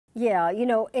Yeah, you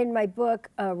know, in my book,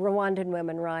 Rwandan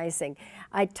Women Rising,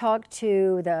 I talked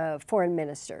to the foreign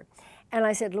minister, and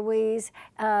I said, Louise,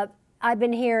 I've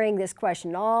been hearing this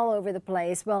question all over the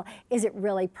place. Well, is it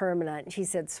really permanent? And she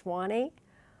said, Swanee,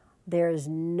 there's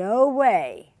no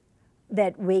way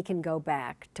that we can go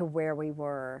back to where we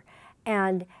were.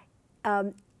 And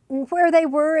where they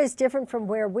were is different from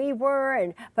where we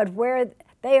were, but where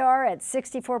they are at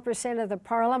 64% of the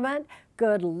parliament,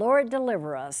 good Lord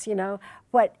deliver us, you know.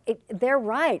 They're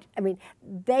right. I mean,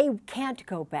 they can't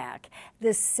go back.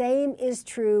 The same is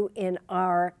true in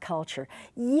our culture.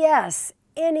 Yes,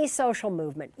 any social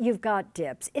movement, you've got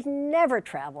dips. It never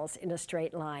travels in a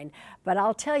straight line. But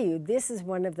I'll tell you, this is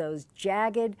one of those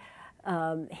jagged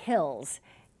hills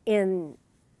in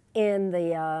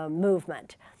the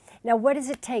movement. Now, what does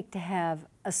it take to have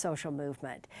a social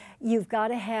movement? You've got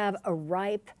to have a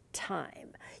ripe time.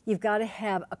 You've got to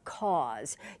have a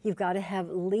cause. You've got to have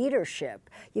leadership.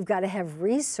 You've got to have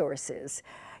resources.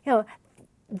 You know,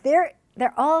 they're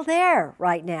all there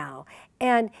right now.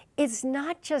 And it's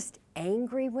not just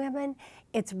angry women,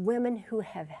 it's women who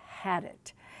have had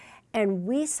it. And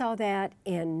we saw that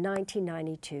in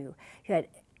 1992.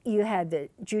 You had the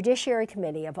Judiciary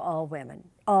Committee of all women,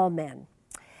 all men.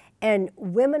 And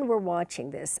women were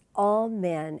watching this, all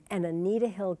men, and Anita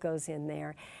Hill goes in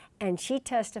there, and she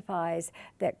testifies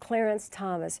that Clarence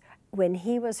Thomas, when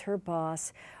he was her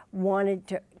boss, wanted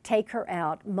to take her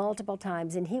out multiple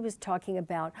times, and he was talking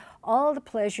about all the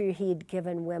pleasure he'd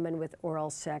given women with oral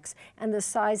sex and the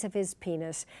size of his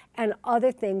penis and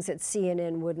other things that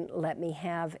CNN wouldn't let me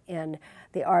have in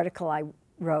the article I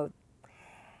wrote.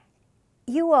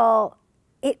 You all,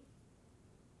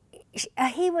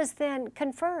 he was then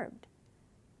confirmed.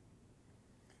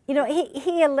 You know,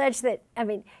 he alleged that, I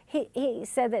mean, he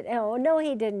said that, oh, no,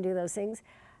 he didn't do those things.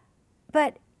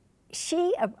 But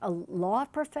she, a law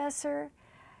professor,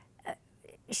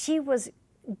 she was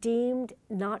deemed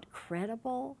not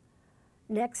credible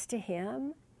next to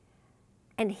him,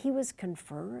 and he was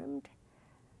confirmed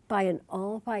by an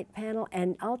all-white panel.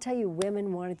 And I'll tell you,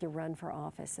 women wanted to run for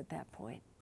office at that point.